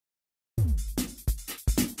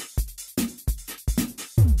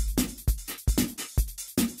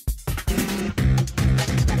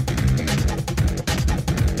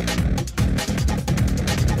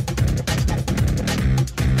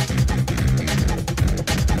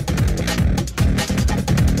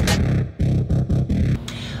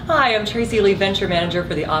Hi, I'm Tracy, Lead Venture Manager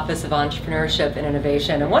for the Office of Entrepreneurship and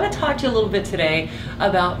Innovation. I want to talk to you a little bit today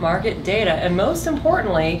about market data and, most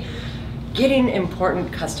importantly, getting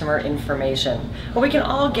important customer information. Well, we can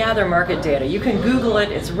all gather market data. You can Google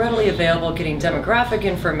it, it's readily available, getting demographic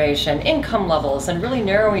information, income levels, and really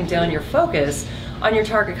narrowing down your focus on your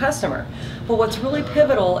target customer. But what's really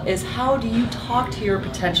pivotal is how do you talk to your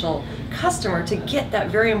potential customer to get that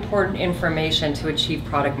very important information to achieve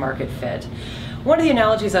product market fit. One of the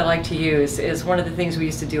analogies I like to use is one of the things we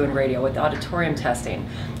used to do in radio with auditorium testing.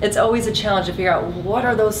 It's always a challenge to figure out what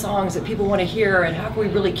are those songs that people want to hear and how can we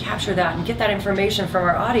really capture that and get that information from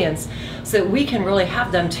our audience so that we can really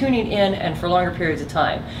have them tuning in and for longer periods of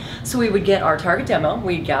time. So we would get our target demo,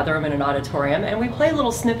 we'd gather them in an auditorium, and we play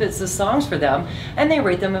little snippets of songs for them, and they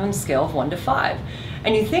rate them on a scale of 1 to 5.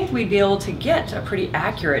 And you think we'd be able to get a pretty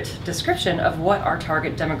accurate description of what our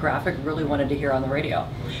target demographic really wanted to hear on the radio.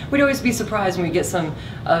 We'd always be surprised when we get some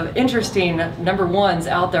interesting number ones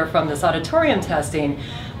out there from this auditorium testing.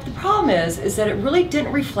 The problem is that it really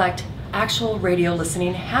didn't reflect actual radio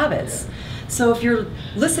listening habits. So if you're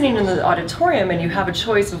listening in the auditorium and you have a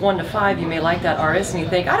choice of 1 to 5, you may like that artist and you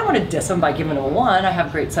think, I don't want to diss them by giving them a 1, I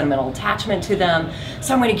have great sentimental attachment to them,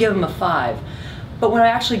 so I'm going to give them a 5. But when I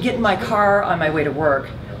actually get in my car on my way to work,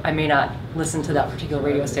 I may not listen to that particular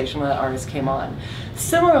radio station when that artist came on.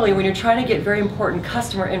 Similarly, when you're trying to get very important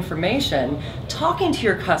customer information, talking to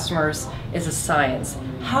your customers is a science.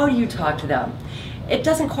 How do you talk to them? It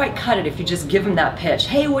doesn't quite cut it if you just give them that pitch.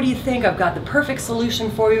 Hey, what do you think? I've got the perfect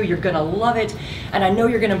solution for you. You're going to love it, and I know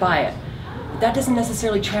you're going to buy it. That doesn't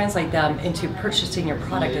necessarily translate them into purchasing your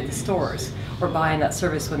product at the stores or buying that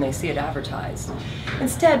service when they see it advertised.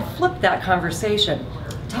 Instead, flip that conversation.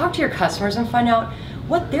 Talk to your customers and find out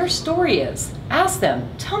what their story is. Ask them,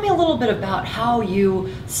 tell me a little bit about how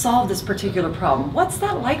you solve this particular problem. What's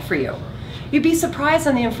that like for you? You'd be surprised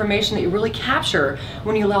on the information that you really capture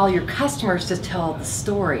when you allow your customers to tell the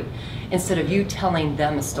story instead of you telling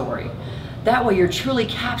them a story. That way you're truly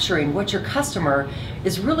capturing what your customer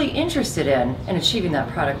is really interested in and achieving that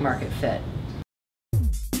product market fit.